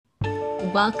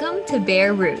Welcome to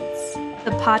Bare Roots,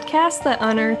 the podcast that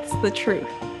unearths the truth.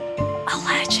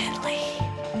 Allegedly.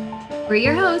 We're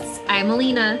your hosts. I'm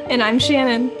Alina. And I'm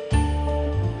Shannon.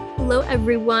 Hello,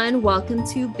 everyone. Welcome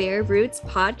to Bare Roots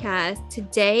Podcast.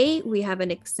 Today, we have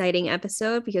an exciting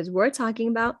episode because we're talking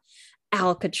about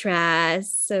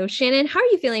Alcatraz. So, Shannon, how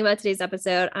are you feeling about today's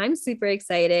episode? I'm super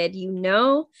excited. You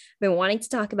know, I've been wanting to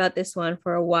talk about this one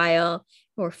for a while.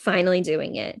 We're finally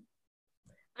doing it.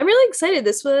 I'm really excited.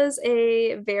 This was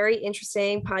a very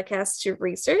interesting podcast to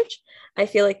research. I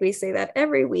feel like we say that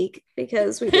every week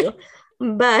because we do.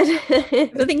 But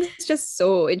I think it's just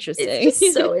so interesting. It's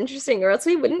just so interesting, or else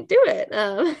we wouldn't do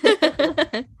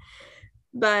it.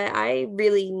 But I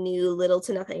really knew little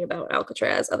to nothing about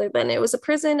Alcatraz other than it was a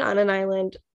prison on an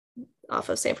island off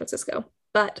of San Francisco.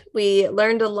 But we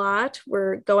learned a lot.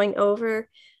 We're going over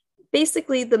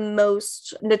basically the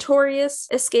most notorious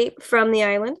escape from the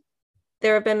island.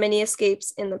 There have been many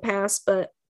escapes in the past, but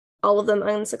all of them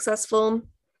unsuccessful,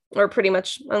 or pretty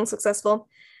much unsuccessful.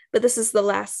 But this is the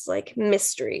last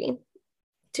mystery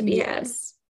to be had.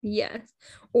 Yes.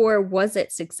 Or was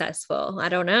it successful? I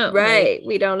don't know. Right.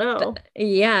 We don't know.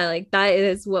 That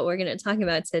is what we're going to talk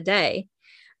about today.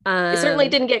 It certainly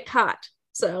didn't get caught.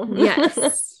 So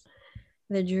yes.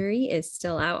 The jury is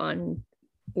still out on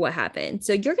what happened.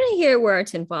 So you're going to hear where our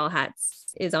tinfoil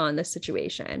hats is on the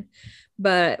situation.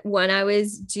 But when I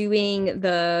was doing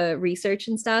the research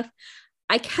and stuff,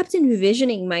 I kept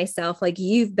envisioning myself like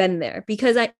you've been there,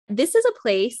 because this is a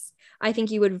place I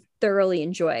think you would thoroughly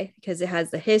enjoy because it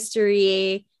has the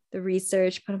history, the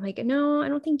research. But I'm like, no, I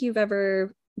don't think you've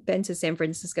ever been to San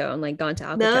Francisco and gone to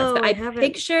Alcatraz. No, but I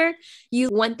picture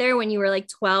you went there when you were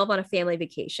 12 on a family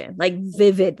vacation,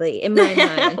 vividly in my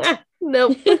mind.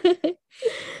 Nope.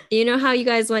 You know how you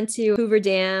guys went to Hoover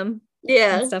Dam?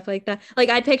 Yeah. And stuff like that.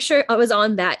 I picture I was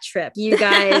on that trip. You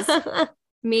guys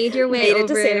made your way over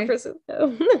to San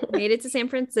Francisco. Made it to San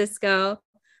Francisco.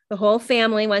 The whole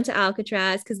family went to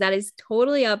Alcatraz because that is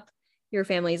totally up your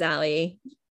family's alley.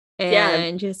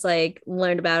 And just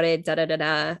learned about it.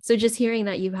 So just hearing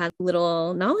that you've had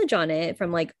little knowledge on it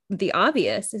from the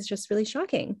obvious is just really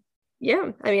shocking.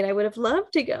 Yeah. I mean, I would have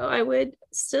loved to go. I would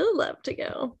still love to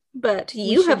go. But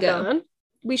you have gone.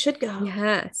 We should go.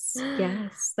 Yes.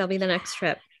 That'll be the next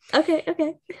trip. Okay.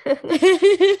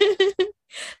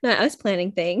 Not us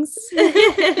planning things.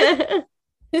 That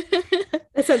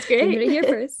sounds great. You heard it here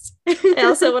first. I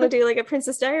also want to do a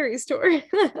Princess Diaries tour.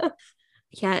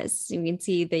 Yes. You can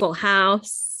see the full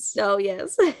house. Oh,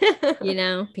 yes.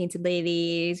 Painted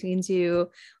ladies. We can do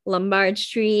Lombard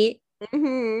Street.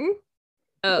 Mm-hmm.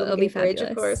 Oh, it'll be fabulous.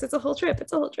 Of course. It's a whole trip.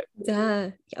 Duh. Yeah,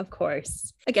 of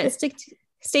course. Again,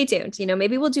 stay tuned.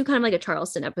 Maybe we'll do kind of a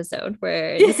Charleston episode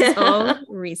where this is all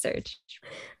research.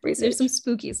 There's some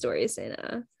spooky stories in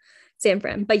San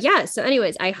Fran. But yeah, so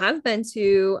anyways, I have been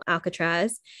to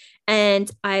Alcatraz and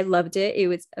I loved it. It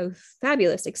was a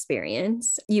fabulous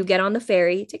experience. You get on the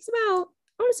ferry. It takes about,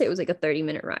 I want to say it was a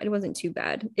 30-minute ride. It wasn't too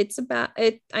bad. It's about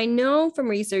it. I know from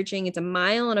researching, it's 1.25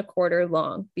 miles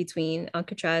long between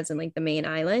Alcatraz and the main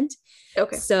island.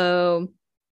 Okay. So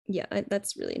yeah,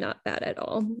 that's really not bad at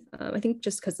all. I think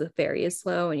just because the ferry is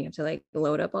slow and you have to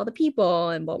load up all the people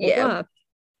and blah, blah, blah.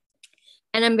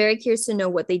 And I'm very curious to know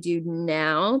what they do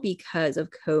now because of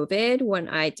COVID. When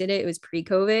I did it, it was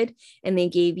pre-COVID and they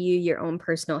gave you your own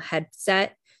personal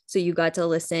headset. So you got to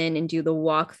listen and do the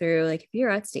walkthrough. If you're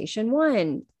at station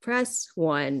 1, press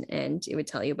 1 and it would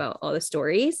tell you about all the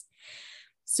stories.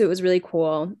 So it was really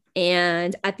cool.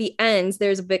 And at the end,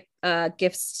 there's a big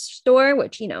gift store,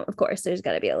 which, of course, there's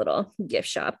got to be a little gift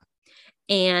shop.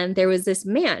 And there was this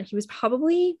man. He was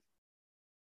probably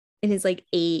in his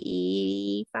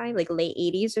 85, late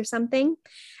 80s or something.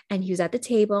 And he was at the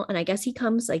table. And I guess he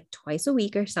comes twice a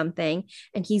week or something.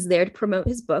 And he's there to promote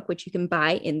his book, which you can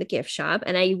buy in the gift shop.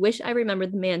 And I wish I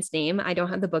remembered the man's name. I don't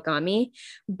have the book on me.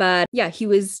 But yeah, he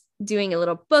was doing a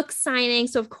little book signing.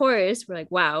 So of course we're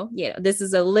wow, this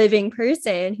is a living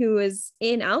person who was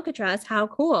in Alcatraz. How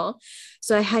cool.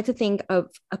 So I had to think of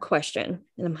a question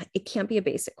and I'm it can't be a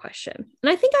basic question.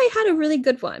 And I think I had a really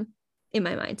good one in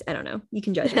my mind. I don't know. You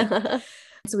can judge me.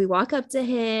 So we walk up to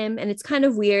him and it's kind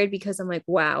of weird because I'm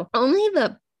wow, only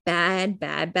the bad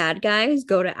guys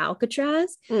go to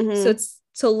Alcatraz. Mm-hmm. So it's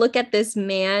to look at this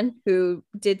man who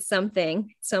did some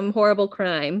horrible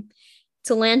crime.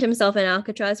 To land himself in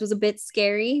Alcatraz was a bit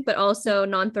scary, but also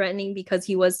non-threatening because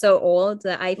he was so old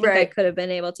that I think I could have been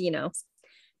able to,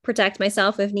 protect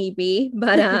myself if need be.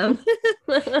 But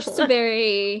just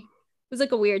it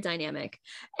was a weird dynamic.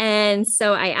 And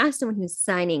so I asked him when he was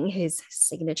signing his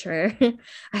signature,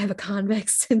 I have a convict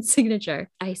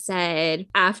signature. I said,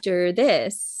 after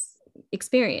this,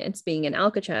 experience being in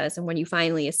Alcatraz, and when you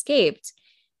finally escaped,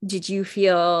 did you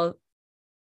feel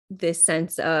this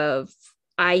sense of,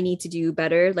 I need to do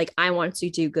better, like I want to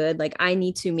do good, like I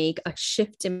need to make a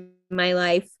shift in my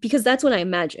life? Because that's what I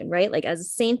imagine, right? Like as a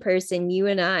sane person, you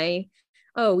and I,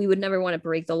 oh, we would never want to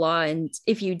break the law, and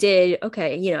if you did,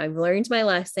 okay, you know, I've learned my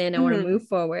lesson, I want to move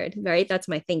forward, right? That's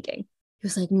my thinking. He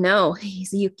was like, no,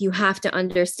 you have to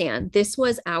understand, this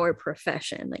was our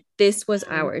profession. Like this was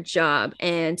our job.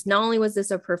 And not only was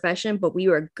this a profession, but we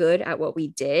were good at what we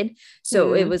did.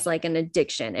 So it was like an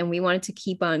addiction and we wanted to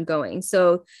keep on going.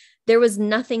 So there was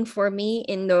nothing for me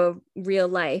in the real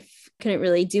life. Couldn't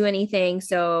really do anything.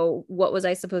 So what was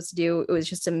I supposed to do? It was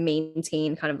just to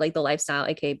maintain kind of like the lifestyle,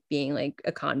 aka being like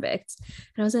a convict.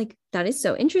 And I was like, that is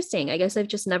so interesting. I guess I've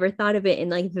just never thought of it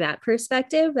in like that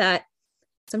perspective, that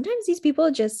sometimes these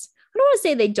people just, I don't want to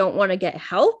say they don't want to get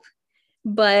help,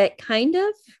 but kind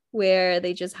of where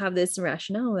they just have this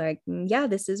rationale like, yeah,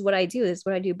 this is what I do. This is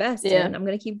what I do best. Yeah. And I'm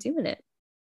going to keep doing it.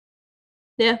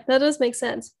 Yeah, that does make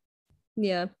sense.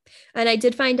 Yeah. And I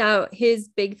did find out his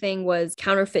big thing was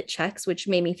counterfeit checks, which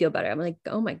made me feel better. I'm like,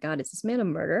 oh my God, is this man a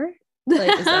murderer?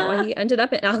 Like, is that why he ended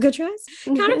up in Alcatraz?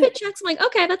 Counterfeit checks. I'm like,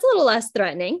 okay, that's a little less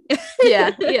threatening.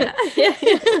 Yeah.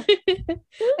 I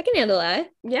can handle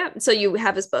that. Yeah. So you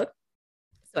have his book.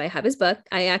 So I have his book.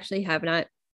 I actually have not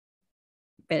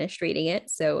finished reading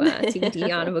it. So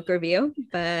TBD on a book review.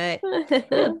 But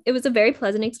yeah, it was a very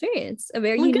pleasant experience. A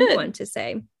very unique one to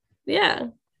say. Yeah.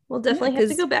 We'll definitely have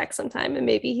to go back sometime and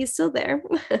maybe he's still there.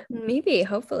 Maybe,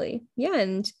 hopefully. Yeah.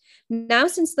 And now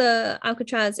since the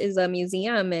Alcatraz is a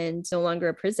museum and no longer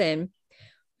a prison,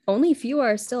 only few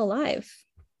are still alive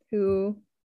who,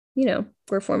 you know,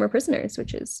 were former prisoners,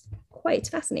 which is quite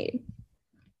fascinating.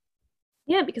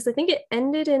 Yeah, because I think it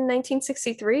ended in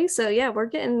 1963. So yeah, we're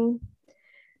getting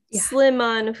slim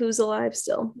on who's alive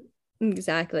still.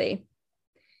 Exactly.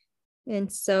 And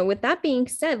so with that being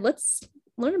said, let's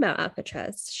learn about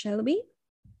Alcatraz, shall we?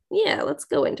 Yeah, let's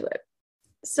go into it.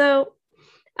 So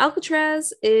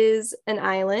Alcatraz is an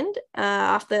island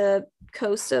off the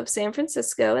coast of San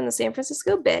Francisco in the San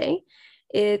Francisco Bay.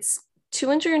 It's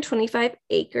 225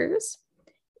 acres.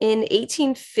 In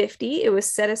 1850, it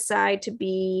was set aside to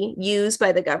be used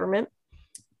by the government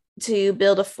to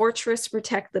build a fortress to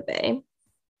protect the bay.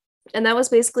 And that was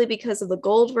basically because of the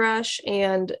gold rush,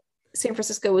 and San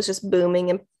Francisco was just booming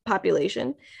in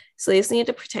population. So they just needed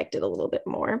to protect it a little bit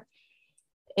more.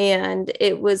 And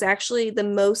it was actually the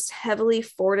most heavily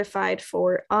fortified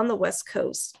fort on the West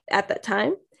Coast at that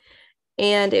time.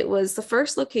 And it was the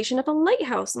first location of a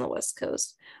lighthouse on the West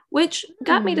Coast, which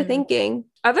got me to thinking,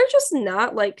 are there just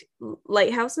not like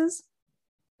lighthouses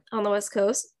on the West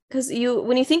Coast? Because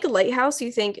when you think of lighthouse,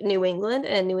 you think New England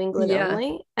and New England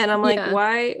only. And I'm like,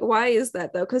 why is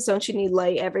that though? Because don't you need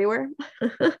light everywhere?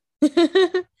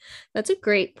 That's a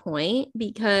great point,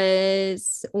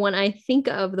 because when I think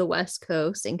of the West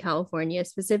Coast in California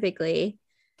specifically,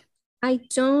 I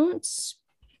don't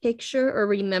picture or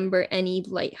remember any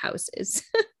lighthouses.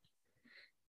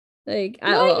 Like,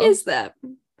 why is that?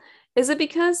 Is it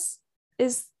because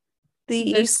is the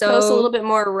East Coast a little bit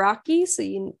more rocky? So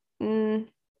you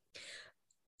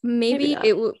maybe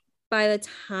it would, by the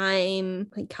time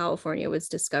like California was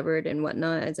discovered and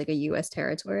whatnot as like a U.S.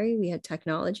 territory, we had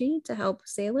technology to help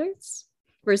sailors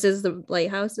versus the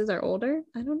lighthouses are older.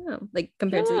 I don't know, like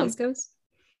compared to the East Coast.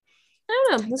 I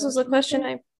don't know. This was a question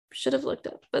I should have looked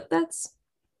up, but that's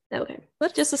okay.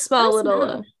 But just a small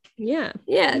little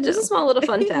just a small little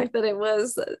fun fact that it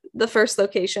was the first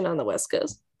location on the West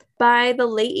Coast. By the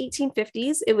late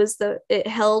 1850s, it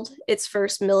held its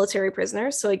first military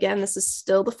prisoners. So again, this is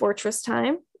still the fortress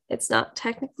time. It's not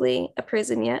technically a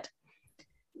prison yet.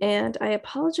 And I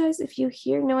apologize if you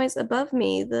hear noise above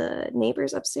me. The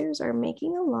neighbors upstairs are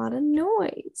making a lot of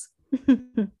noise.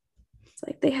 It's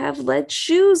like they have lead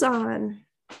shoes on.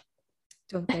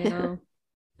 Don't they know?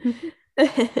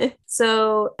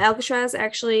 So Alcatraz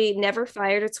actually never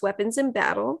fired its weapons in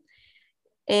battle.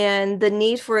 And the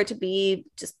need for it to be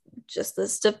just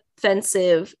this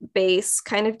defensive base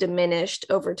kind of diminished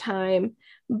over time,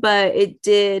 but it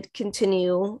did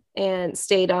continue and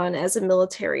stayed on as a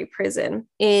military prison.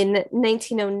 In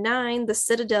 1909, the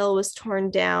Citadel was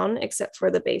torn down except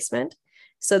for the basement,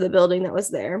 so the building that was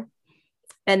there.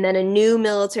 And then a new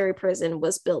military prison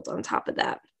was built on top of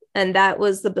that. And that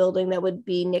was the building that would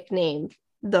be nicknamed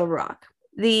The Rock.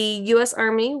 The U.S.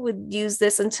 Army would use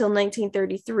this until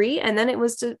 1933, and then it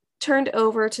was turned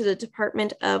over to the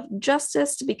Department of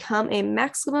Justice to become a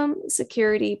maximum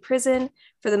security prison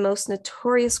for the most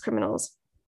notorious criminals.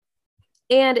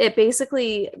 And it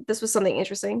basically, this was something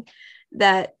interesting,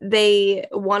 that they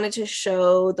wanted to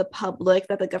show the public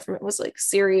that the government was like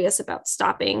serious about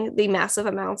stopping the massive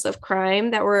amounts of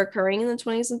crime that were occurring in the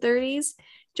 20s and 30s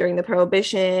during the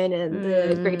Prohibition and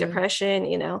the Great Depression.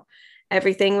 You know,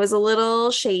 everything was a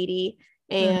little shady.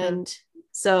 And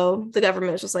so the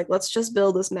government was just like, let's just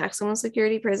build this maximum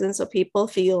security prison so people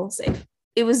feel safe.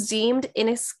 It was deemed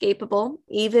inescapable,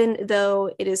 even though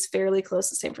it is fairly close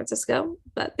to San Francisco,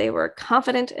 but they were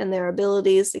confident in their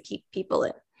abilities to keep people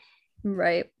in.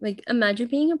 Right. Like, imagine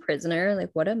being a prisoner.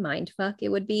 Like, what a mind fuck it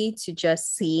would be to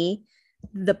just see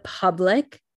the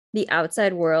public, the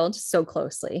outside world so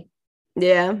closely.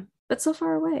 Yeah, but so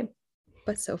far away.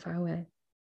 But so far away.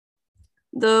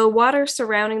 The water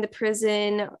surrounding the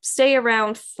prison stay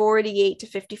around 48 to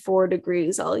 54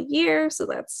 degrees all year. So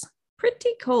that's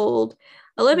pretty cold.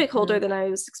 A little bit colder than I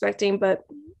was expecting, but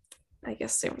I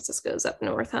guess San Francisco is up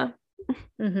north, huh?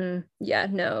 Yeah,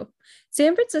 no.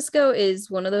 San Francisco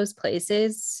is one of those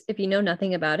places, if you know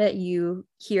nothing about it, you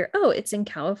hear, oh, it's in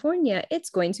California, it's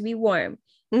going to be warm.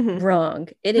 Wrong.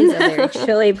 It is a very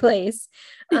chilly place.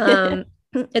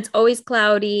 It's always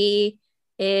cloudy.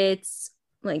 It's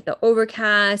like the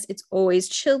overcast. It's always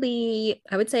chilly.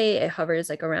 I would say it hovers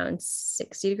like around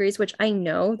 60 degrees, which I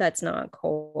know that's not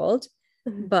cold,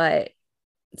 but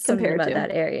something about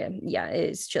that area, yeah, it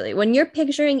is chilly. When you're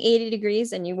picturing 80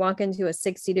 degrees and you walk into a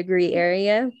 60-degree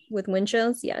area with wind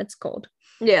chills, yeah, it's cold.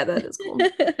 Yeah, that is cold.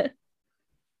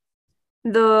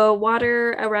 The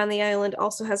water around the island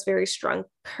also has very strong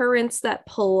currents that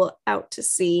pull out to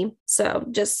sea. So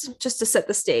just to set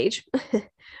the stage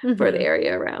for the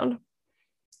area around.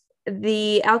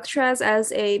 The Alcatraz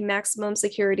as a maximum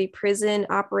security prison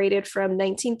operated from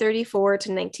 1934 to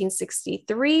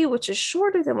 1963, which is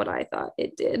shorter than what I thought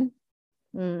it did.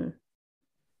 And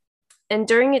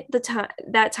during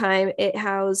that time, it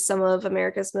housed some of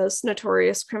America's most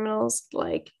notorious criminals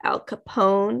like Al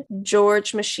Capone,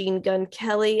 George Machine Gun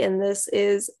Kelly, and this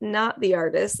is not the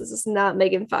artist. This is not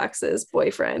Megan Fox's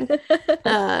boyfriend.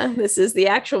 This is the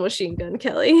actual Machine Gun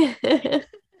Kelly.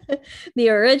 The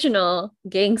original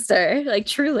gangster, like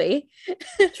truly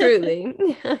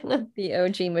the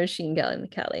OG Machine Gun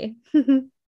Kelly.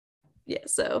 Yeah,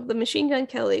 so the Machine Gun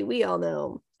Kelly we all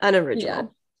know,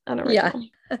 unoriginal.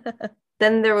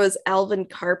 Then there was Alvin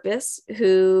Karpis,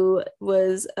 who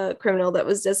was a criminal that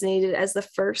was designated as the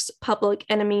first public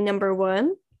enemy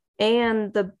 #1,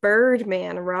 and the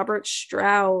Birdman, Robert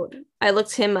Stroud. I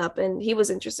looked him up and he was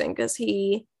interesting because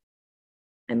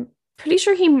I'm pretty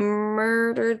sure he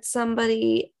murdered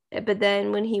somebody, but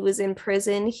then when he was in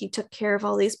prison, he took care of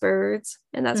all these birds,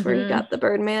 and that's where he got the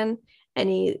Birdman. And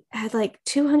he had like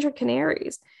 200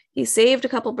 canaries. He saved a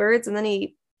couple birds, and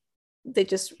then they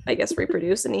just, I guess,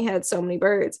 reproduced, and he had so many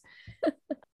birds.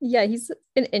 Yeah, he's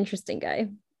an interesting guy.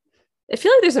 I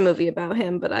feel like there's a movie about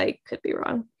him, but I could be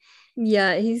wrong.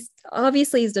 Yeah, he's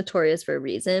notorious for a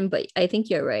reason, but I think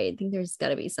you're right. I think there's got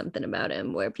to be something about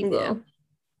him where people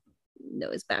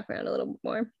know his background a little bit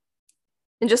more.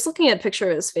 And just looking at a picture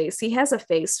of his face, he has a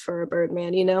face for a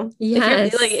Birdman, you know?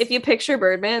 Yes. If you picture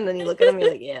Birdman, then you look at him,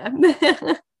 you're like, yeah.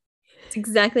 It's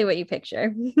exactly what you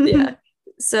picture. Yeah.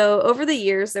 So over the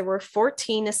years, there were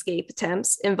 14 escape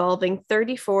attempts involving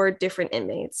 34 different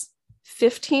inmates.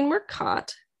 15 were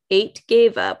caught, 8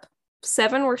 gave up,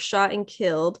 7 were shot and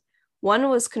killed, 1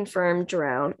 was confirmed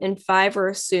drowned, and 5 were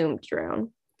assumed drowned.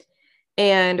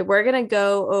 And we're going to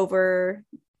go over,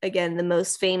 again, the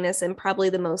most famous and probably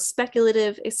the most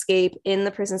speculative escape in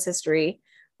the prison's history,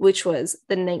 which was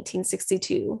the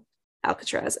 1962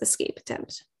 Alcatraz escape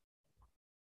attempt.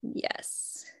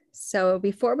 Yes. So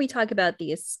before we talk about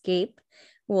the escape,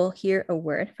 we'll hear a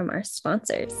word from our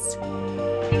sponsors.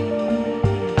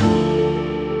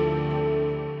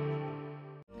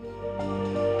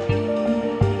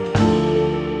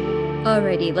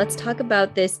 Alrighty, let's talk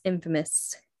about this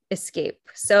infamous escape.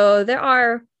 So there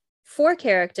are 4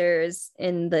 characters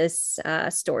in this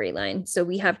storyline. So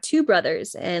we have 2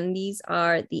 brothers, and these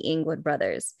are the England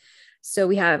brothers. So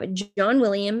we have John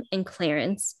William and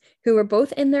Clarence, who were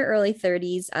both in their early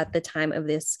 30s at the time of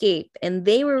the escape, and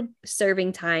they were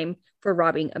serving time for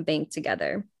robbing a bank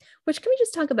together. Which, can we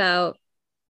just talk about,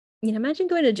 imagine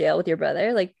going to jail with your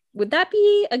brother? Like, would that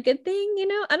be a good thing?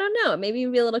 I don't know. Maybe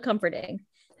it'd be a little comforting.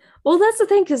 Well, that's the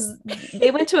thing, because they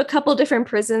went to a couple different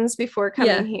prisons before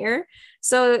coming here.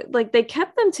 So, like, they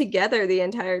kept them together the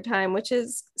entire time, which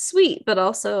is sweet, but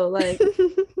also, like,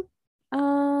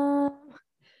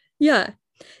 yeah.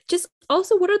 Just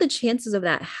also, what are the chances of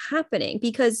that happening?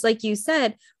 Because, like you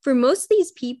said, for most of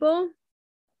these people,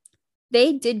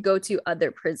 they did go to other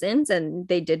prisons, and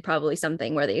they did probably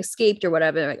something where they escaped or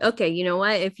whatever. They're like, okay, you know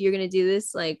what? If you're going to do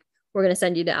this, like, we're going to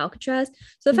send you to Alcatraz.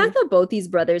 So the fact that both these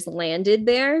brothers landed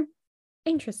there,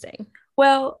 interesting.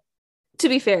 Well, to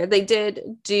be fair, they did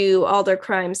do all their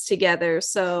crimes together.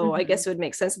 So I guess it would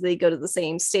make sense that they go to the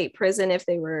same state prison if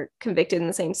they were convicted in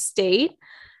the same state.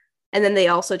 And then they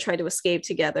also tried to escape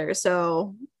together.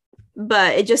 So,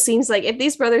 but it just seems like if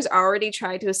these brothers already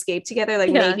tried to escape together,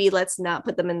 like maybe let's not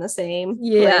put them in the same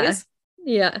place.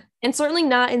 Yeah. And certainly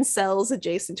not in cells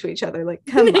adjacent to each other. Like,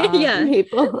 come on,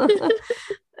 people.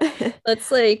 Let's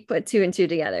like put 2 and 2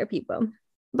 together, people.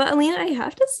 But Alina, I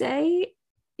have to say,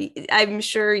 I'm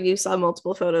sure you saw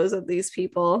multiple photos of these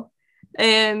people.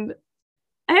 And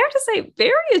I have to say,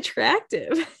 very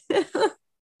attractive.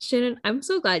 Shannon, I'm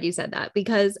so glad you said that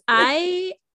because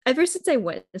ever since I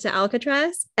went to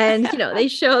Alcatraz and, they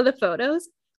show the photos,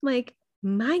 I'm like,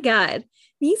 my God,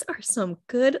 these are some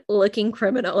good looking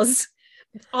criminals.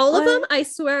 All of them, I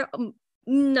swear,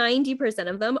 90%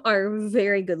 of them are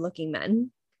very good looking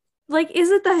men. Like, is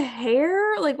it the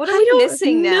hair? Like, what are we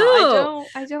missing now?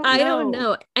 I don't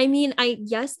know. I mean,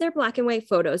 yes, they're black and white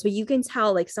photos, but you can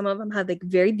tell like some of them have like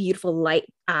very beautiful light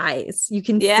eyes. You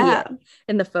can see it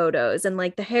in the photos, and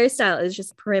like the hairstyle is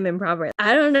just prim and proper.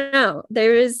 I don't know.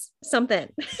 There is something.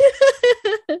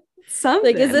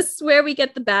 Something. Like, is this where we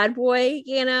get the bad boy?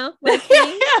 Like,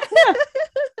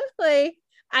 like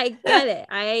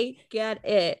I get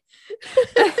it.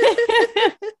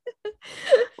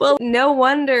 Well, no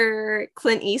wonder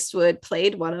Clint Eastwood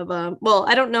played one of them. Well,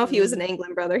 I don't know if he was an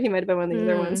England brother. He might have been one of the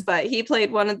other ones, but he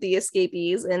played one of the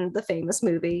escapees in the famous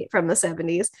movie from the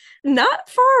 70s. Not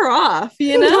far off,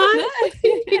 The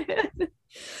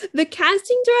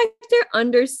casting director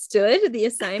understood the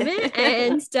assignment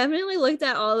and definitely looked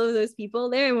at all of those people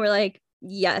there and were like,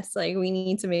 yes, like we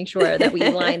need to make sure that we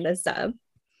line this up.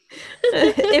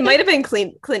 It might have been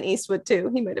Clint Eastwood too.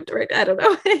 He might have directed. I don't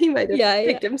know. He might have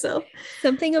picked himself.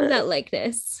 Something of that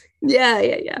likeness. Yeah.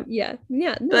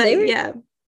 No, but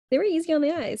they were easy on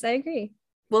the eyes. I agree.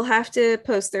 We'll have to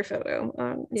post their photo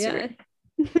on Instagram.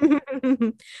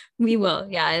 We will.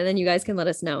 Yeah, and then you guys can let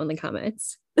us know in the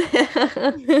comments.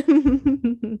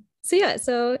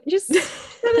 So just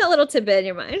have that little tidbit in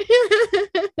your mind.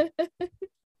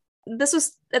 This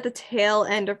was at the tail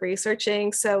end of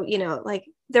researching, so like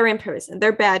they're in prison,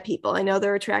 they're bad people. I know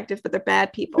they're attractive, but they're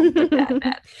bad people. They're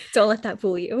bad. Don't let that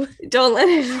fool you. Don't let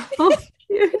it fool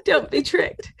you. Don't be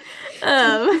tricked.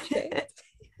 But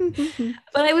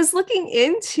I was looking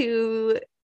into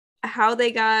how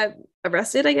they got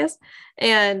arrested, I guess,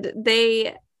 and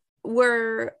they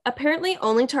were apparently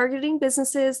only targeting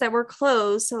businesses that were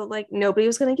closed, so like nobody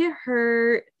was going to get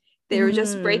hurt. They were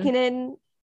just breaking in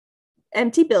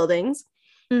empty buildings.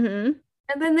 And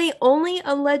then they only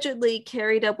allegedly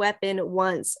carried a weapon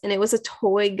once, and it was a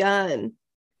toy gun.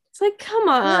 It's like, come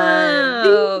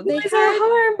on. These are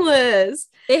harmless.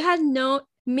 They had no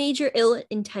major ill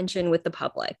intention with the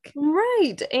public.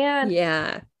 Right. And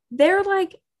they're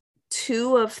like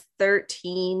 2 of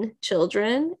 13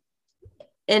 children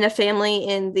in a family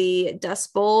in the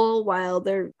Dust Bowl while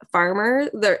they're farmers.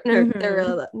 They're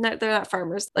not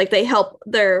farmers. Like they help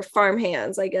their farm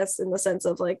hands, I guess, in the sense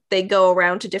of like they go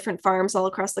around to different farms all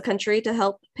across the country to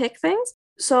help pick things.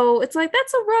 So it's like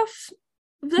that's a rough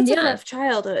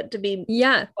childhood to be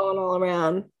going all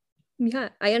around. Yeah,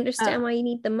 I understand why you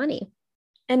need the money.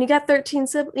 And you got 13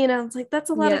 siblings, it's like that's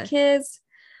a lot of kids.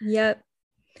 Yep.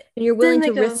 And you're willing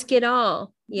to risk it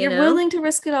all. You're willing to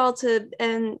risk it all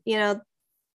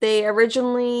they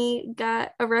originally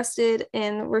got arrested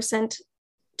and were sent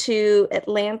to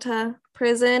Atlanta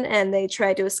prison, and they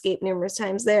tried to escape numerous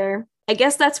times there. I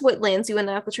guess that's what lands you in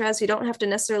Alcatraz. You don't have to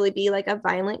necessarily be like a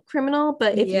violent criminal,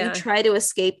 but if you try to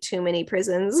escape too many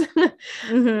prisons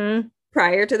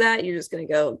prior to that, you're just going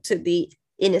to go to the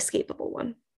inescapable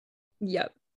one.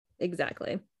 Yep,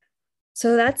 exactly.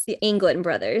 So that's the England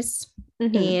brothers.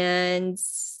 And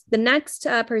the next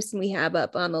person we have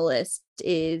up on the list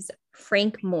is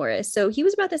Frank Morris. So he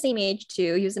was about the same age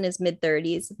too. He was in his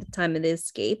mid-30s at the time of the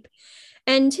escape.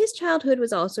 And his childhood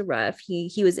was also rough.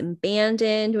 He was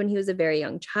abandoned when he was a very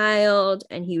young child,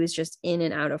 and he was just in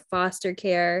and out of foster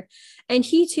care. And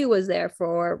he too was there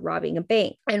for robbing a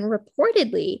bank. And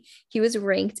reportedly, he was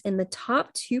ranked in the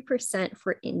top 2%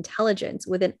 for intelligence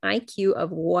with an IQ of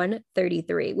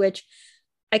 133, which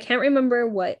I can't remember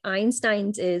what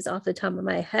Einstein's is off the top of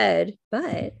my head,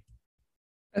 but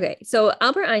okay. So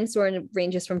Albert Einstein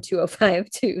ranges from 205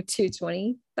 to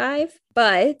 225,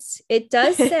 but it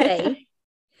does say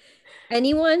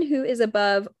anyone who is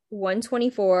above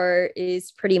 124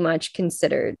 is pretty much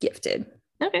considered gifted.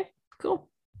 Okay, cool.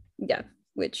 Yeah,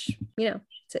 which,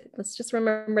 let's just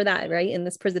remember that, right? In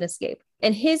this prison escape.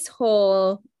 And his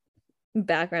whole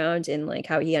background in like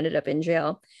how he ended up in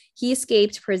jail. He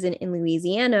escaped prison in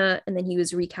Louisiana, and then he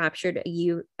was recaptured a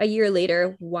year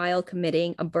later while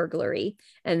committing a burglary.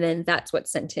 And then that's what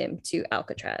sent him to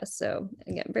Alcatraz. So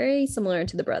again, very similar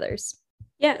to the brothers.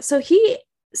 Yeah, so he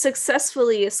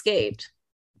successfully escaped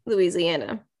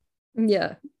Louisiana.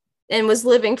 Yeah. And was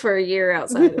living for a year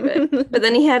outside of it. But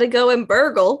then he had to go and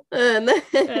burgle. And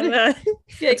that's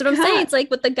what I'm saying. It's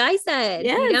like what the guy said.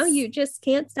 Yes. You know, you just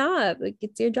can't stop. Like,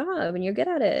 it's your job and you're good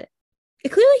at it.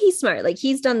 Clearly, he's smart. Like,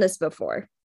 he's done this before.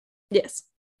 Yes.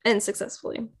 And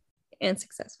successfully.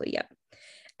 Yeah.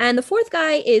 And the fourth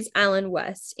guy is Alan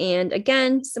West. And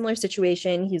again, similar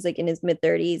situation. He's like in his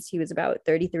mid-30s. He was about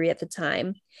 33 at the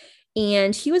time.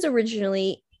 And he was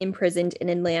originally imprisoned in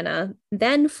Atlanta,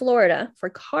 then Florida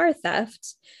for car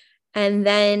theft. And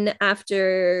then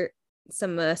after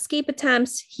some escape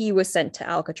attempts, he was sent to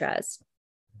Alcatraz.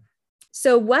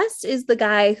 So West is the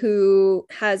guy who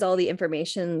has all the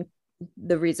information,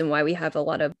 the reason why we have a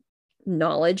lot of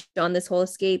knowledge on this whole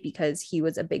escape, because he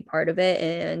was a big part of it.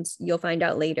 And you'll find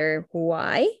out later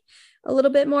why a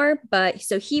little bit more. But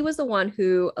so he was the one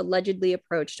who allegedly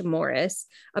approached Morris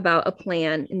about a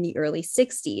plan in the early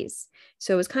 60s.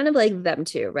 So it was kind of like them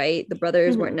two, right? The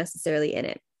brothers weren't necessarily in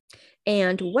it.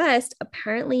 And West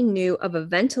apparently knew of a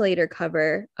ventilator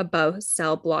cover above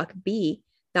cell block B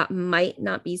that might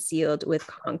not be sealed with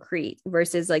concrete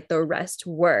versus like the rest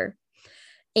were.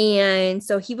 And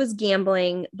so he was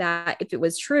gambling that if it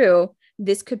was true,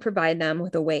 this could provide them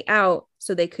with a way out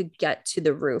so they could get to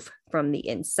the roof from the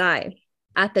inside.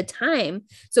 At the time,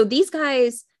 so these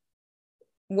guys,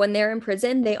 when they're in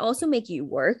prison, they also make you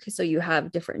work. So you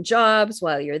have different jobs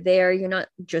while you're there. You're not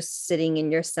just sitting in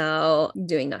your cell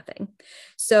doing nothing.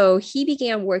 So he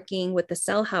began working with the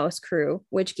cell house crew,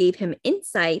 which gave him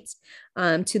insights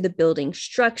to the building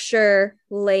structure,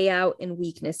 layout, and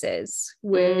weaknesses,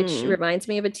 which reminds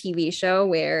me of a TV show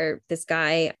where this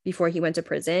guy, before he went to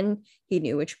prison, he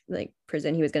knew which like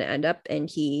prison he was going to end up, and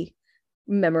he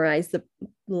memorized the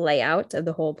layout of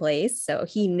the whole place. So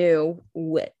he knew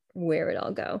where it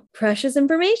all go. Precious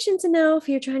information to know if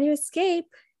you're trying to escape.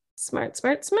 Smart.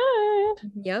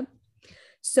 Yep.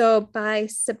 So by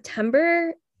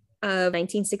September of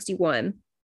 1961,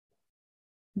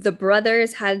 the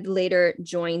brothers had later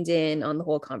joined in on the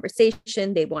whole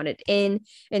conversation. They wanted in.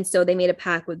 And so they made a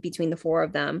pact between the four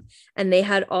of them. And they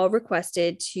had all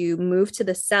requested to move to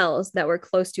the cells that were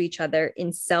close to each other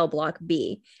in cell block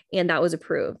B. And that was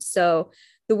approved. So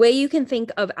the way you can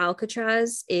think of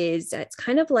Alcatraz is it's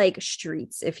kind of like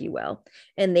streets, if you will.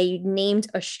 And they named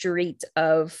a street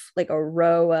of like a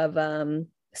row of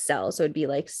cells. So it'd be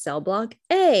like cell block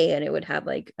A, and it would have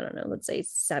like, I don't know, let's say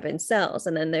 7 cells.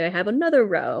 And then they have another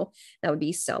row that would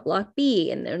be cell block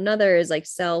B. And another is like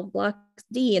cell block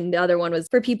D. And the other one was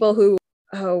for people who,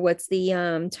 what's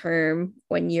the term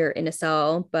when you're in a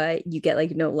cell, but you get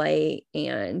like no light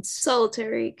and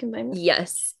solitary confinement.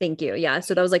 Yes, thank you. Yeah.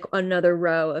 So that was like another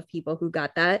row of people who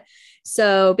got that.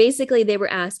 So basically they were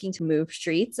asking to move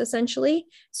streets essentially.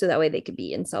 So that way they could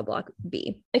be in cell block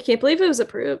B. I can't believe it was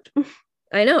approved.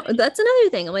 I know. That's another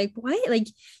thing. I'm like, why? Like,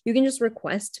 you can just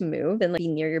request to move and like be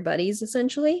near your buddies,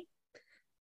 essentially.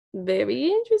 Very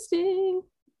interesting.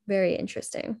 Very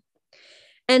interesting.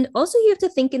 And also, you have to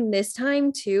think in this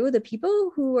time, too, the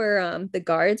people who were the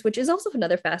guards, which is also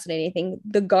another fascinating thing.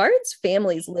 The guards'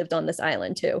 families lived on this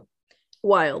island, too.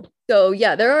 Wild. So,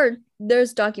 yeah,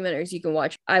 there's documentaries you can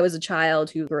watch. I was a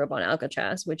child who grew up on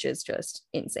Alcatraz, which is just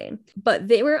insane. But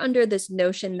they were under this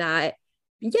notion that,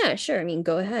 yeah, sure. I mean,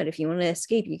 go ahead. If you want to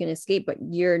escape, you can escape, but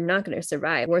you're not going to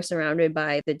survive. We're surrounded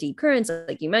by the deep currents,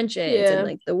 like you mentioned, and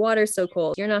like the water's so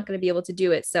cold. You're not going to be able to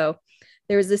do it. So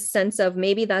there was this sense of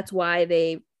maybe that's why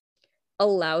they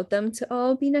allowed them to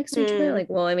all be next to each other. Like,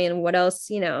 well, I mean, what else?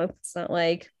 You know, it's not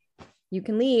like you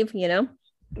can leave, you know?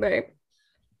 Right.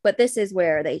 But this is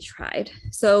where they tried.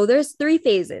 So there's 3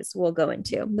 phases we'll go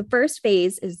into. The first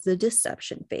phase is the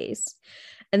deception phase.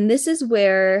 And this is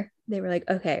where they were like,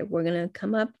 okay, we're going to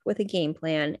come up with a game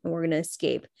plan and we're going to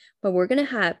escape, but we're going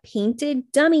to have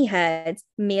painted dummy heads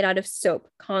made out of soap,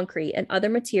 concrete, and other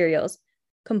materials,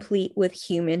 complete with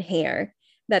human hair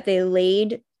that they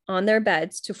laid on their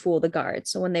beds to fool the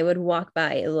guards. So when they would walk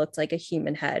by, it looked like a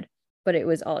human head, but it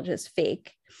was all just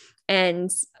fake. And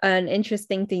an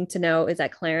interesting thing to know is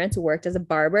that Clarence worked as a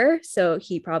barber. So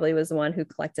he probably was the one who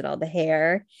collected all the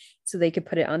hair so they could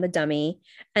put it on the dummy.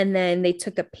 And then they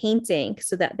took a painting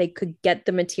so that they could get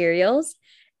the materials,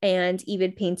 and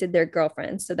even painted their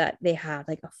girlfriends so that they have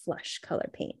like a flesh color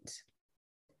paint.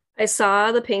 I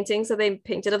saw the paintings that they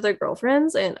painted of their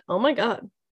girlfriends, and oh my God,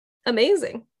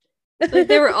 amazing. Like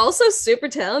they were also super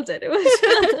talented. It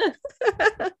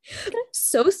was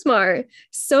so smart,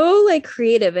 so like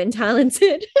creative and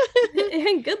talented.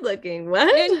 and good looking.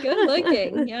 What? And good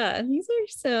looking. Yeah, these are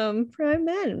some prime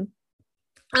men.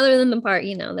 Other than the part,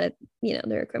 that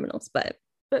they're criminals, but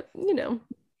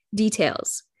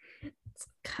details.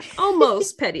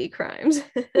 Almost petty crimes.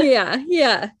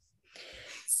 Yeah.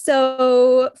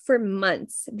 So for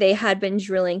months, they had been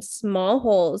drilling small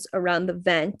holes around the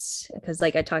vent because,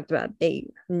 like I talked about,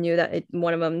 they knew that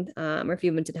one of them or a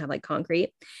few of them didn't have like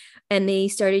concrete. And they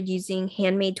started using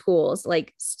handmade tools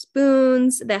like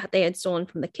spoons that they had stolen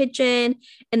from the kitchen.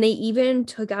 And they even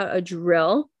took out a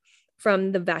drill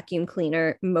from the vacuum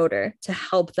cleaner motor to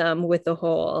help them with the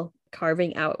whole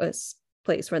carving out a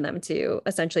place for them to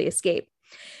essentially escape.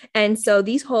 And so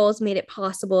these holes made it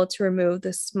possible to remove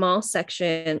the small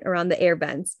section around the air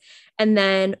vents. And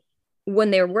then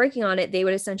when they were working on it, they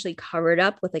would essentially cover it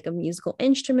up with like a musical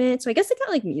instrument. So I guess they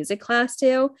got like music class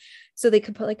too. So they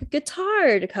could put like a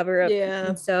guitar to cover up. Yeah.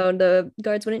 And so the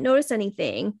guards wouldn't notice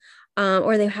anything.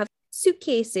 Or they have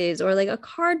suitcases or like a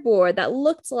cardboard that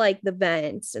looked like the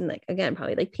vents. And like, again,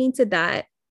 probably like painted that.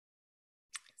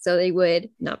 So they would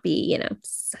not be,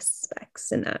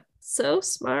 suspects in that. So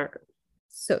smart.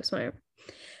 So smart.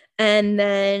 And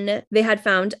then they had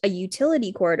found a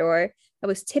utility corridor that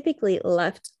was typically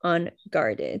left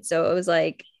unguarded. So it was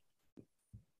like,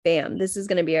 bam, this is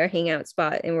going to be our hangout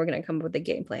spot and we're going to come up with a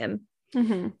game plan.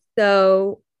 Mm-hmm.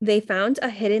 So they found a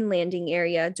hidden landing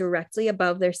area directly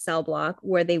above their cell block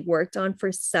where they worked on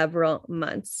for several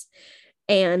months.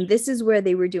 And this is where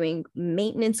they were doing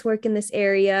maintenance work in this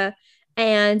area.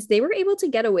 And they were able to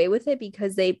get away with it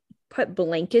because they put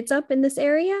blankets up in this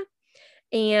area.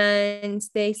 And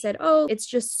they said, oh, it's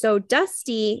just so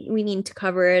dusty. We need to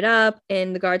cover it up.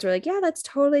 And the guards were like, yeah, that's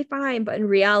totally fine. But in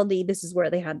reality, this is where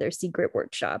they had their secret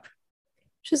workshop.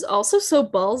 Which is also so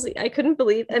ballsy. I couldn't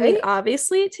believe. I mean,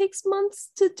 obviously it takes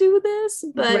months to do this,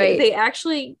 but they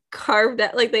actually carved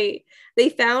that. Like they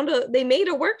made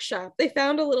a workshop. They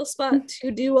found a little spot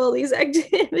to do all these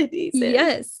activities.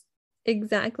 Yes,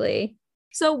 exactly.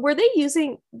 So were they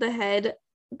using the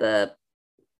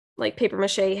like paper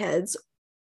mache heads?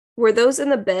 Were those in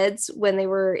the beds when they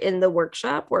were in the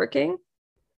workshop working?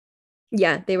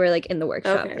 Yeah, they were like in the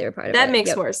workshop. Okay. They were part of it. That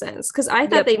makes more sense because I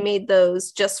thought they made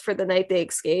those just for the night they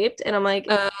escaped. And I'm like,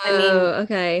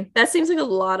 okay. That seems like a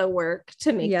lot of work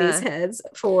to make these heads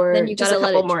for then you just a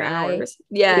couple more hours.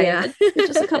 Yeah.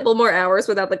 Just a couple more hours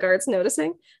without the guards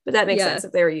noticing. But that makes sense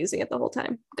if they were using it the whole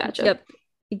time. Gotcha. Yep,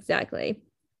 exactly.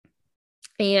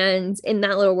 And in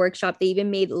that little workshop, they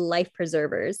even made life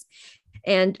preservers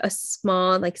and a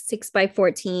small, like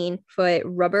 6x14 foot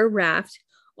rubber raft,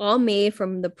 all made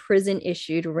from the prison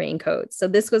issued raincoats. So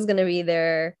this was going to be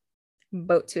their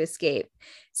boat to escape.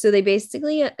 So they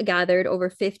basically gathered over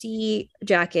 50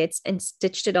 jackets and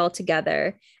stitched it all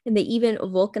together. And they even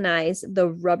vulcanized the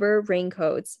rubber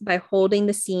raincoats by holding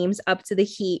the seams up to the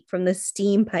heat from the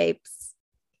steam pipes.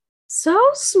 So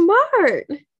smart.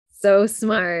 So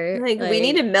smart. Like we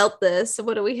need to melt this.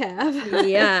 What do we have?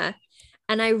 Yeah.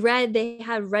 And I read they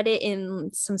had read it in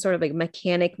some sort of like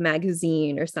mechanic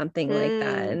magazine or something like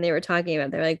that. And they were talking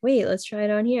about, they're like, wait, let's try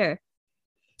it on here.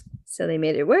 So they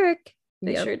made it work.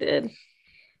 They sure did.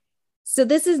 So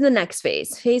this is the next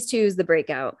phase. Phase 2 is the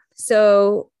breakout.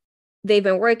 So they've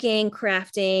been working,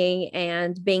 crafting,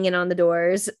 and banging on the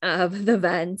doors of the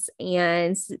vents.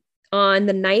 And on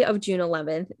the night of June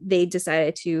 11th, they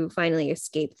decided to finally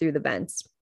escape through the vents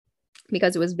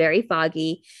because it was very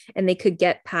foggy and they could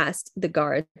get past the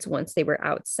guards once they were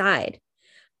outside.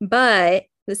 But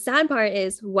the sad part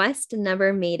is West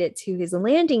never made it to his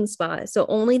landing spot. So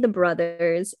only the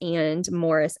brothers and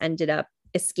Morris ended up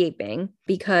escaping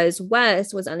because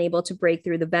West was unable to break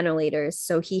through the ventilators.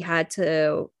 So he had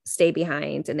to stay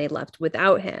behind and they left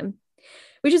without him,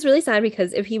 which is really sad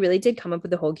because if he really did come up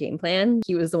with the whole game plan,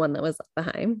 he was the one that was left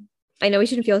behind. I know we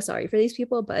shouldn't feel sorry for these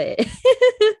people, but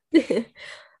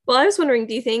well, I was wondering,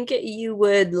 do you think you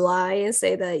would lie and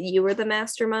say that you were the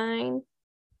mastermind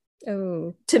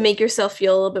to make yourself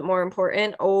feel a little bit more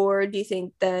important? Or do you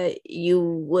think that you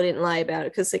wouldn't lie about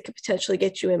it because it could potentially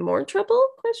get you in more trouble?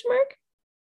 Question mark.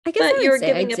 I guess but you're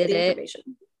giving up the information.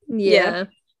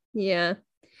 Yeah.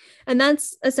 And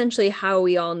that's essentially how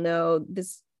we all know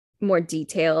this more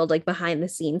detailed, like behind the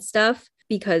scenes stuff,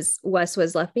 because Wes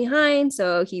was left behind.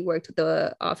 So he worked with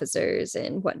the officers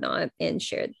and whatnot and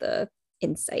shared the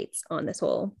insights on this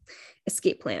whole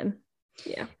escape plan.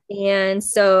 Yeah. And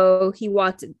so he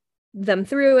walked them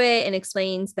through it and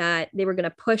explains that they were going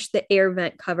to push the air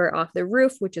vent cover off the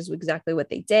roof, which is exactly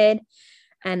what they did.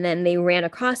 And then they ran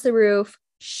across the roof,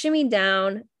 shimmied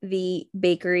down the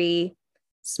bakery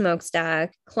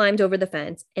smokestack, climbed over the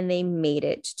fence, and they made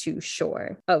it to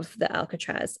shore of the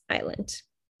Alcatraz island.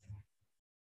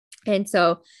 And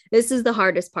so this is the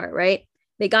hardest part, right?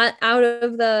 They got out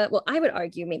of the, well, I would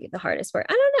argue maybe the hardest part.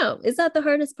 I don't know. Is that the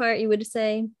hardest part you would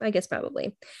say? I guess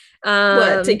probably.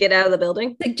 What, to get out of the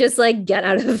building? To just like get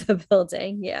out of the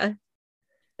building. Yeah.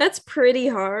 That's pretty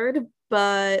hard.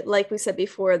 But like we said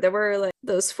before, there were like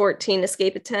those 14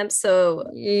 escape attempts. So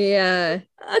yeah,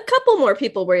 a couple more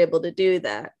people were able to do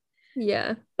that.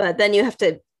 Yeah. But then you have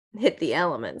to hit the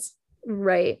elements.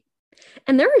 Right.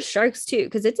 And there are sharks too,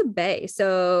 because it's a bay.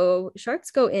 So sharks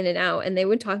go in and out, and they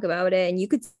would talk about it, and you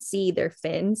could see their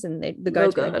fins, and the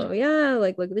guards were like, oh yeah,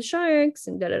 like look at the sharks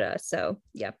and da da da. So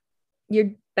yeah,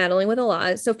 you're battling with a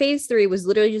lot. So phase 3 was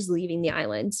literally just leaving the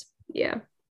island. Yeah.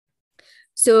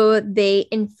 So they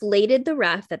inflated the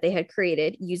raft that they had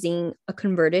created using a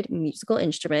converted musical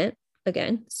instrument.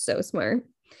 Again, so smart.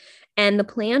 And the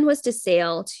plan was to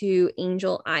sail to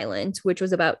Angel Island, which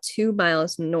was about 2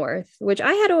 miles north, which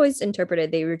I had always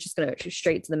interpreted they were just going to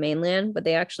straight to the mainland, but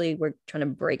they actually were trying to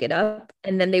break it up.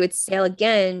 And then they would sail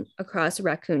again across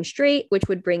Raccoon Strait, which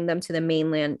would bring them to the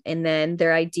mainland. And then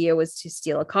their idea was to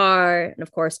steal a car and,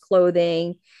 of course,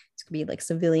 clothing. This could be like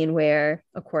civilian wear,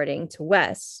 according to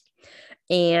Wes.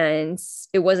 And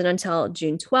it wasn't until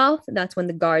June 12th, that's when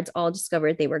the guards all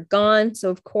discovered they were gone. So,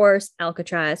 of course,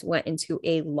 Alcatraz went into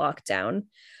a lockdown.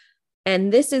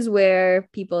 And this is where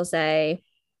people say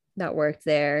that worked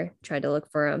there tried to look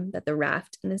for them, that the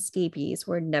raft and escapees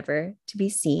were never to be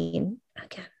seen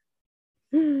again.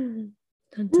 Dun,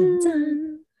 dun,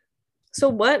 dun. So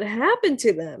what happened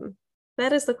to them?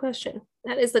 That is the question.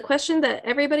 That is the question that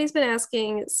everybody's been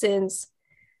asking since,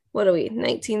 what are we,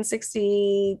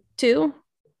 1962?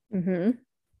 Mm-hmm.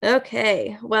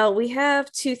 Okay, well, we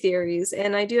have 2 theories,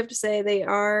 and I do have to say they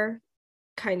are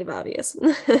kind of obvious.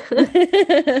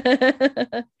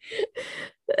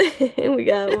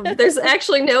 There's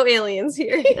actually no aliens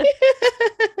here.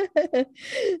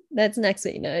 That's next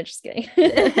week. No, just kidding.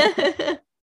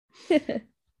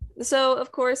 So,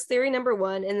 of course, theory number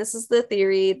 1, and this is the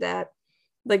theory that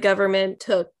the government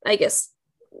took, I guess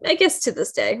to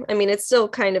this day. I mean, it's still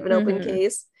kind of an open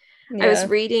case. Yeah. I was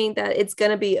reading that it's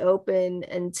going to be open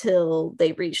until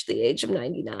they reach the age of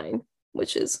 99,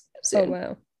 which is soon. Oh,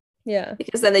 wow. Yeah.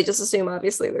 Because then they just assume,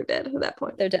 obviously, they're dead at that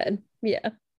point. They're dead. Yeah.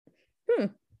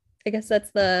 I guess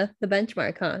that's the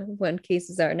benchmark, huh? When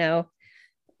cases are now,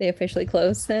 they officially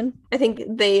closed then. I think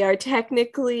they are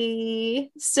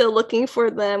technically still looking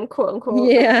for them, quote unquote.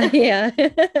 Yeah.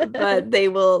 But they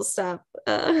will stop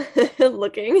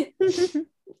looking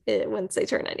once they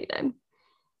turn 99.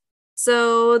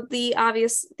 So the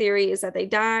obvious theory is that they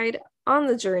died on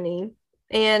the journey.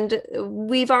 And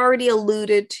we've already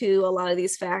alluded to a lot of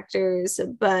these factors,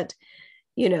 but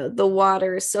you know, the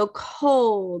water is so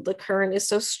cold, the current is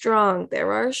so strong,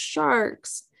 there are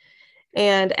sharks.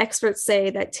 And experts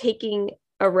say that taking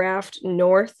a raft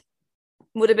north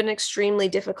would have been extremely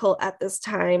difficult at this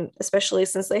time, especially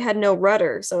since they had no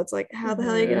rudder. So it's like, how the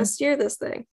hell are you going to steer this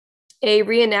thing? A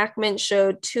reenactment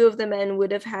showed 2 of the men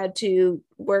would have had to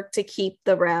work to keep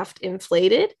the raft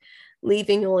inflated,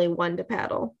 leaving only 1 to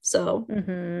paddle. So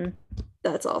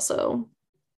that's also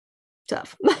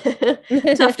tough.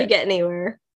 Tough to get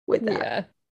anywhere with that. Yeah.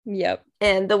 Yep.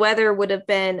 And the weather would have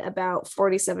been about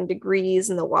 47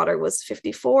 degrees and the water was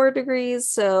 54 degrees.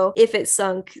 So if it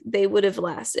sunk, they would have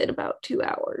lasted about 2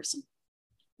 hours.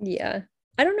 Yeah.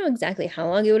 I don't know exactly how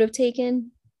long it would have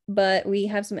taken, but we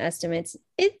have some estimates.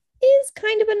 It is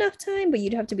kind of enough time, but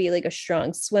you'd have to be like a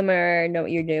strong swimmer, know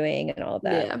what you're doing and all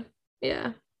that.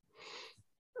 Yeah.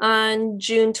 On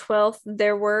June 12th,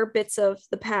 there were bits of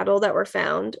the paddle that were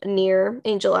found near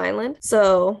Angel Island.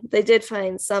 So they did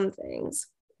find some things.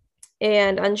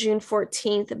 And on June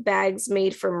 14th, bags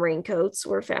made from raincoats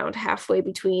were found halfway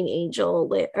between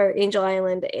Angel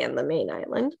Island and the main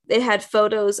island. They had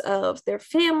photos of their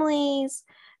families,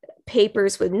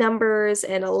 papers with numbers,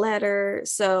 and a letter.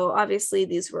 So obviously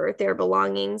these were their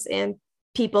belongings, and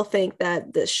people think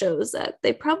that this shows that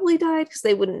they probably died because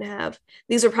they wouldn't have,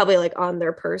 these are probably like on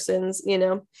their persons, you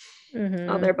know,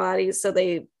 on their bodies. So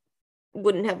they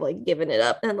wouldn't have like given it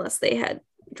up unless they had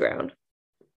drowned.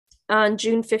 On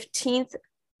June 15th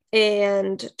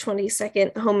and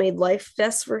 22nd, homemade life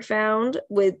vests were found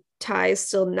with ties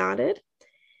still knotted.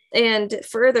 And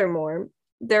furthermore,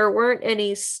 there weren't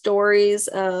any stories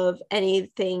of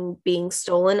anything being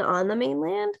stolen on the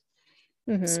mainland.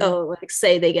 So like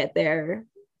say they get there,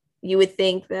 you would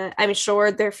think that, I'm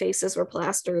sure their faces were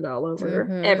plastered all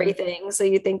over everything. So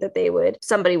you think that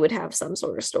somebody would have some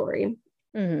sort of story.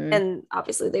 Mm-hmm. And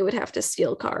obviously they would have to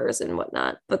steal cars and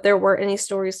whatnot, but there weren't any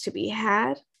stories to be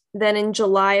had. Then in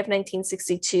July of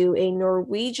 1962, a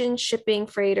Norwegian shipping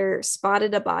freighter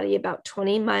spotted a body about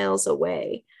 20 miles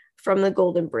away from the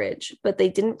Golden Bridge, but they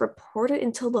didn't report it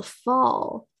until the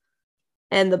fall.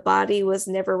 And the body was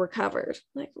never recovered.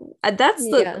 Like, that's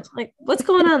Yeah. what's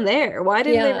going on there? Why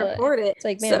didn't they Yeah. report it? It's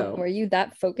like, man, So, were you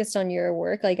that focused on your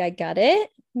work? Like, I get it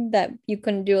that you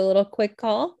couldn't do a little quick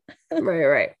call. right,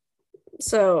 right.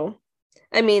 So,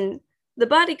 I mean, the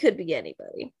body could be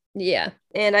anybody. Yeah.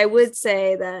 And I would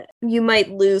say that you might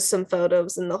lose some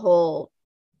photos in the whole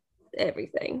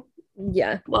everything.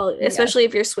 Yeah. Well, Yeah. especially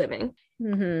if you're swimming.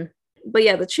 Mm-hmm. But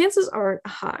yeah, the chances aren't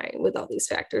high with all these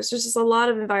factors. There's just a lot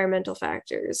of environmental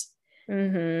factors.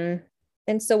 Mm-hmm.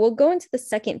 And so we'll go into the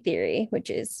second theory,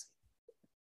 which is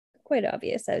quite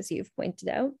obvious, as you've pointed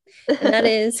out. And that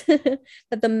is that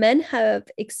the men have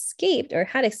escaped or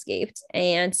had escaped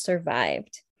and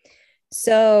survived.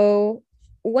 So,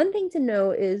 one thing to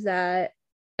know is that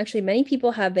actually many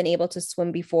people have been able to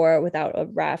swim before without a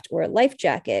raft or a life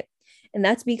jacket. And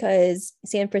that's because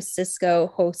San Francisco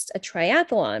hosts a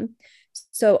triathlon.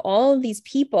 So, all of these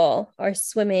people are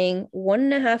swimming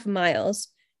 1.5 miles,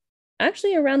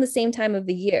 actually around the same time of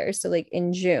the year. So, like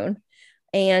in June.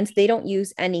 And they don't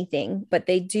use anything, but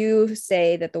they do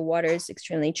say that the water is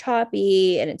extremely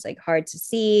choppy and it's like hard to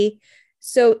see.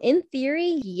 So, in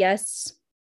theory, yes,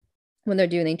 when they're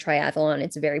doing triathlon,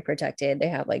 it's very protected. They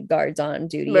have like guards on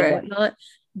duty and Right. whatnot.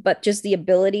 But just the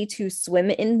ability to swim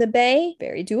in the bay,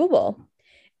 very doable.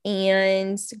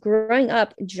 And growing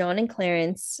up, John and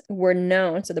Clarence were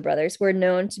known, so the brothers were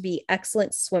known to be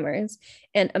excellent swimmers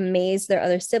and amazed their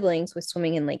other siblings with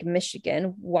swimming in Lake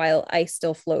Michigan while ice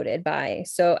still floated by.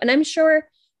 So, and I'm sure,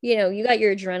 you got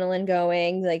your adrenaline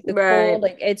going, like the cold, Right.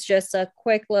 like it's just a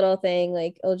quick little thing,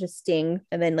 like it'll just sting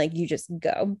and then like you just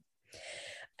go.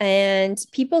 And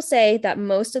people say that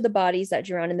most of the bodies that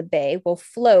drown in the bay will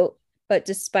float, but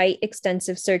despite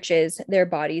extensive searches, their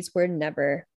bodies were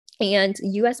never. And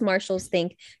US Marshals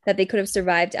think that they could have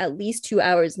survived at least 2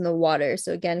 hours in the water.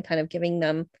 So, again, kind of giving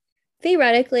them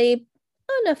theoretically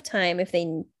enough time if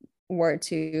they were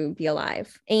to be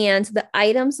alive. And the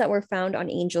items that were found on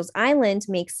Angel's Island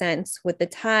make sense with the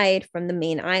tide from the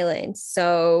main island.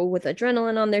 So, with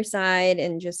adrenaline on their side,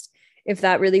 and just if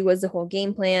that really was the whole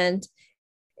game plan,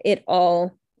 it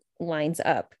all lines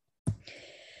up.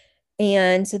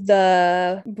 And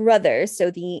the brothers,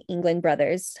 so the England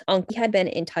brothers, Uncle had been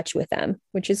in touch with them,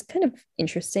 which is kind of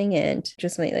interesting and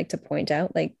just something I'd like to point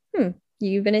out. Like,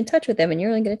 you've been in touch with them, and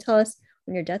you're only going to tell us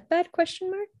on your deathbed?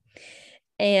 Question mark.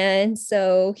 And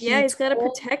so Yeah, he's got to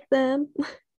protect them.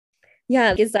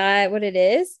 Yeah, is that what it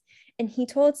is? And he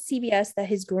told CBS that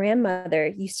his grandmother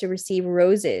used to receive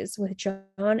roses with John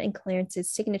and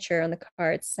Clarence's signature on the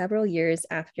cards several years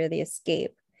after the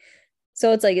escape.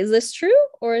 So it's like, is this true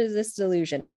or is this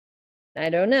delusion? I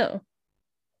don't know.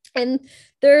 And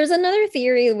there's another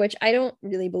theory, which I don't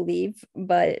really believe,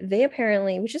 but they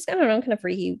apparently, which is, I don't know, kind of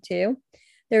freaky too.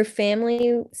 Their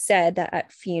family said that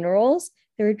at funerals,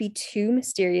 there would be two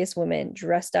mysterious women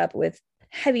dressed up with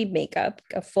heavy makeup,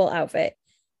 a full outfit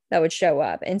that would show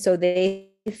up. And so they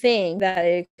think that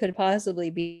it could possibly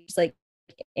be just like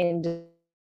in.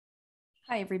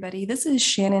 Hi, everybody. This is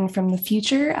Shannon from the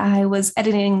future. I was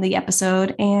editing the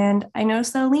episode and I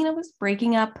noticed that Alina was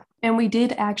breaking up, and we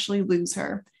did actually lose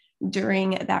her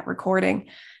during that recording.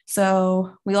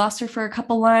 So we lost her for a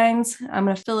couple lines. I'm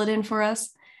going to fill it in for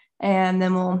us and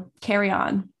then we'll carry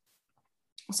on.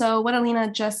 So what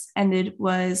Alina just ended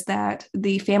was that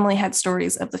the family had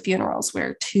stories of the funerals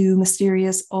where two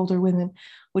mysterious older women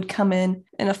would come in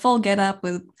a full getup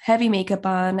with heavy makeup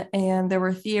on, and there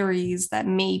were theories that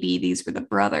maybe these were the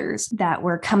brothers that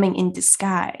were coming in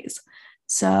disguise.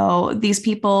 So these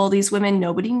people, these women,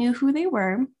 nobody knew who they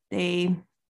were. They,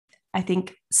 I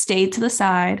think, stayed to the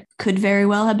side. Could very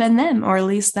well have been them, or at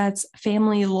least that's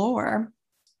family lore.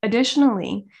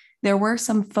 Additionally, there were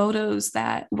some photos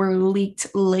that were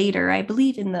leaked later, I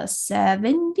believe in the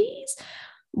 70s,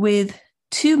 with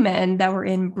two men that were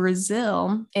in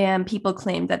Brazil, and people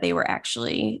claimed that they were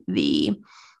actually the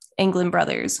England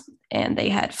brothers and they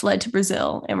had fled to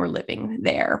Brazil and were living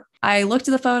there. I looked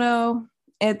at the photo.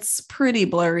 It's pretty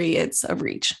blurry. It's a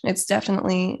reach. It's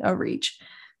definitely a reach.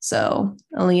 So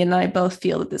Ali and I both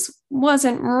feel that this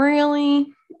wasn't really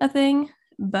a thing,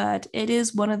 but it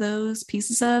is one of those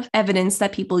pieces of evidence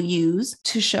that people use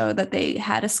to show that they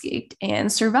had escaped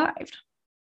and survived.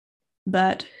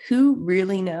 But who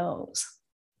really knows?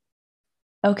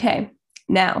 Okay,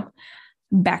 now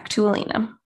back to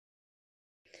Alina.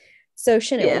 So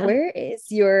Shannon, Yeah. where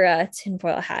is your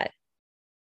tinfoil hat?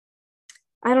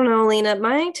 I don't know, Lena.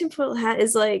 My tinfoil hat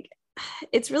is like,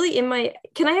 it's really in my.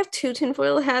 Can I have two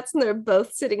tinfoil hats and they're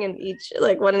both sitting in each,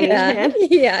 like one in each hand?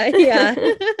 Yeah.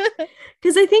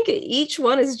 Because I think each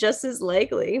one is just as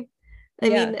likely. I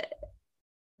mean,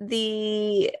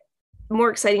 the more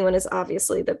exciting one is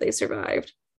obviously that they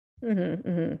survived.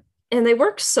 And they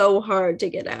worked so hard to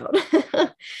get out.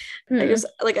 I just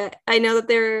like I know that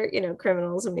they're,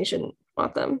 criminals and we shouldn't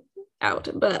want them out,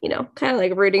 but kind of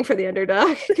like rooting for the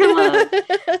underdog. Come on.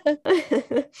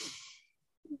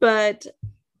 But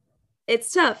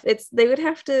it's tough. They would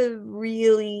have to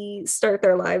really start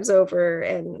their lives over,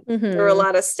 and there are a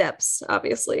lot of steps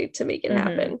obviously to make it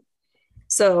happen.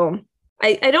 So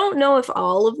I don't know if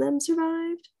all of them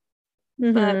survived,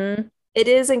 but it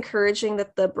is encouraging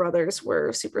that the brothers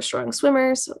were super strong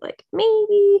swimmers. So like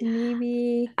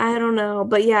maybe I don't know,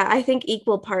 but yeah, I think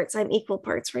equal parts. I'm equal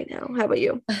parts right now. How about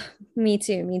you? Me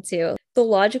too. The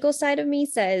logical side of me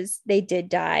says they did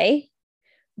die,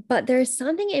 but there's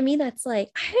something in me that's like,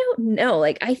 I don't know.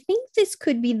 Like, I think this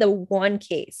could be the one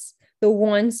case, the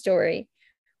one story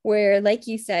where, like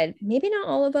you said, maybe not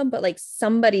all of them, but like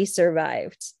somebody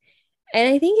survived. And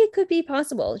I think it could be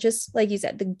possible, just like you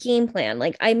said, the game plan.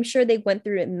 Like, I'm sure they went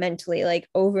through it mentally, like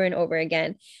over and over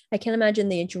again. I can't imagine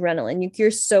the adrenaline. You're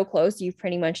so close. You've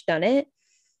pretty much done it.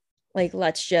 Like,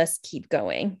 let's just keep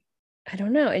going. I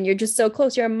don't know. And you're just so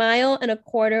close. You're 1.25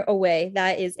 miles away.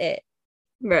 That is it.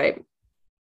 Right.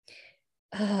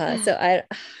 So I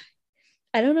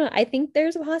don't know. I think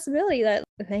there's a possibility that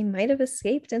they might have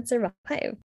escaped and survived.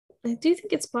 I do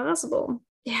think it's possible.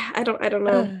 Yeah, I don't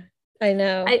know. I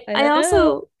know. I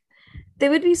also, they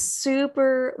would be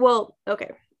super, well,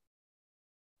 okay.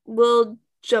 We'll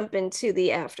jump into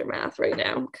the aftermath right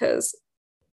now because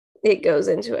it goes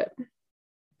into it.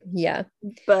 Yeah.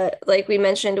 But like we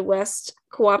mentioned, West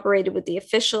cooperated with the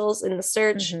officials in the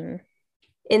search.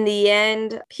 In the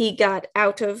end, he got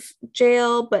out of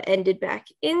jail, but ended back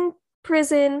in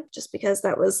prison just because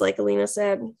that was, like Alina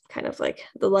said, kind of like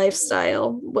the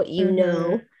lifestyle, what you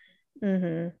know.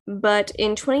 But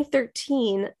in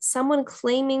 2013, someone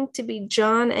claiming to be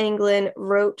John Anglin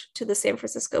wrote to the San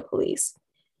Francisco police.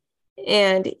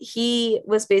 And he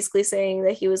was basically saying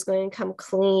that he was going to come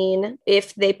clean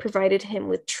if they provided him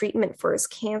with treatment for his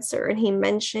cancer. And he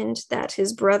mentioned that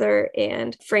his brother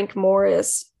and Frank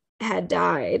Morris had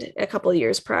died a couple of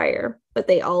years prior, but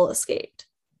they all escaped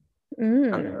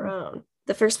on their own.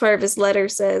 The first part of his letter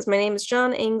says, "My name is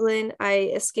John Anglin.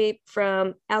 I escaped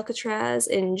from Alcatraz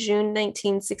in June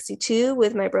 1962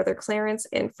 with my brother Clarence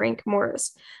and Frank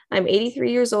Morris. I'm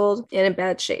 83 years old and in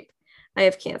bad shape. I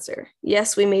have cancer.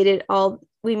 Yes, we made it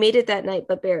that night,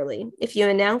 but barely. If you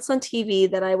announce on TV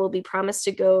that I will be promised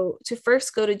to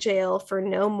first go to jail for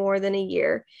no more than a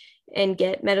year and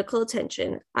get medical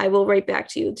attention, I will write back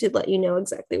to you to let you know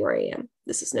exactly where I am.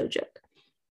 This is no joke."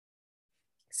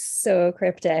 So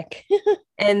cryptic.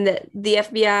 And the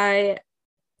FBI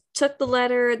took the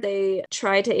letter. They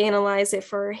tried to analyze it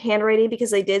for handwriting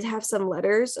because they did have some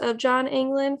letters of John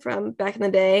Anglin from back in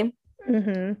the day.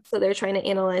 So they're trying to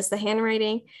analyze the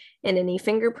handwriting and any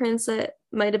fingerprints that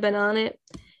might have been on it.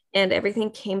 And everything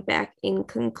came back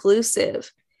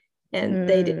inconclusive. And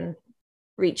they didn't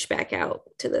reach back out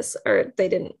to this, or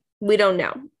we don't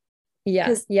know.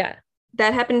 Yeah.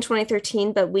 That happened in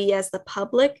 2013, but we as the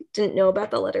public didn't know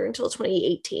about the letter until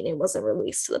 2018. It wasn't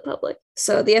released to the public.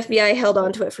 So the FBI held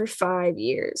on to it for 5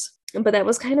 years. But that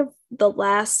was kind of the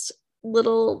last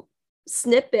little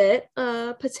snippet,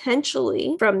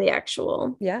 potentially, from the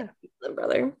actual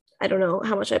brother. I don't know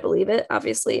how much I believe it.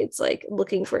 Obviously, it's like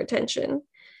looking for attention.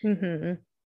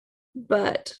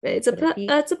 But it's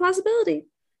a possibility.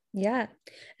 Yeah.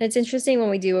 And it's interesting when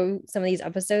we do some of these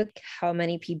episodes, how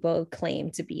many people claim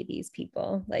to be these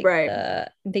people. Like I'm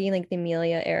thinking like the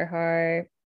Amelia Earhart,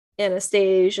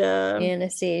 Anastasia.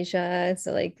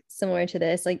 So like similar to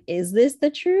this, like, is this the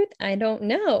truth? I don't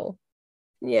know.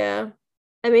 Yeah.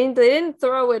 I mean, they didn't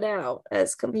throw it out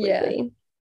as completely.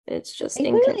 It's just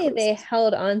inconclusive. They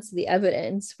held on to the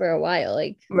evidence for a while.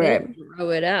 Like they didn't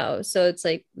throw it out. So it's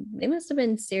like they must have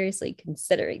been seriously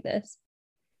considering this.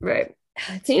 Right.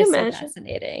 It's Can you imagine? So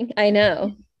fascinating. I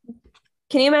know.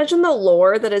 Can you imagine the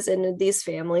lore that is in these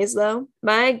families, though?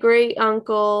 My great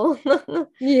uncle, potentially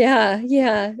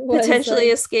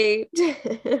escaped.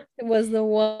 It was the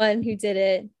one who did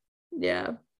it.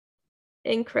 Yeah,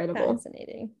 incredible,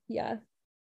 fascinating. Yeah,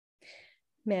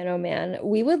 man, oh man,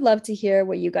 we would love to hear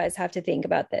what you guys have to think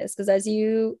about this, because as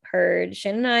you heard,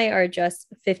 Shannon and I are just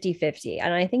 50-50,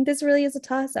 and I think this really is a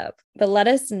toss-up. But let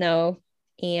us know.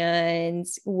 And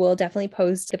we'll definitely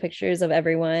post the pictures of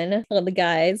everyone, all the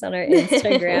guys, on our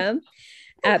Instagram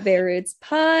at Bare Roots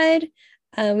Pod.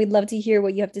 We'd love to hear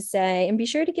what you have to say, and be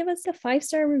sure to give us a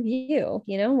 5-star review,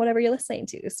 whatever you're listening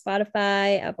to,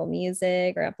 Spotify, Apple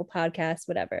Music, or Apple Podcasts,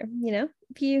 whatever,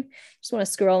 if you just want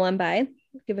to scroll on by,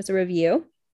 give us a review.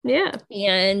 Yeah.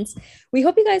 And we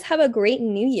hope you guys have a great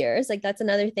New Year's. Like, that's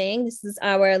another thing. This is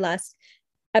our last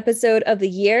episode of the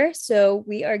year. So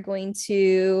we are going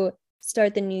to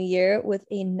start the new year with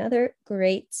another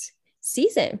great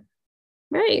season.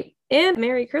 Right. And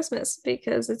Merry Christmas,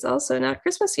 because it's also not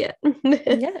Christmas yet.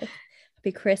 Yeah.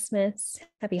 Happy Christmas.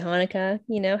 Happy Hanukkah.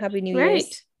 Happy New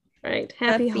Year's. Right.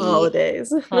 Happy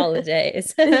holidays.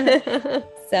 Holidays.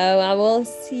 So I will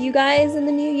see you guys in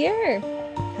the new year.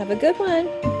 Have a good one.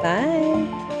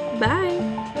 Bye. Bye.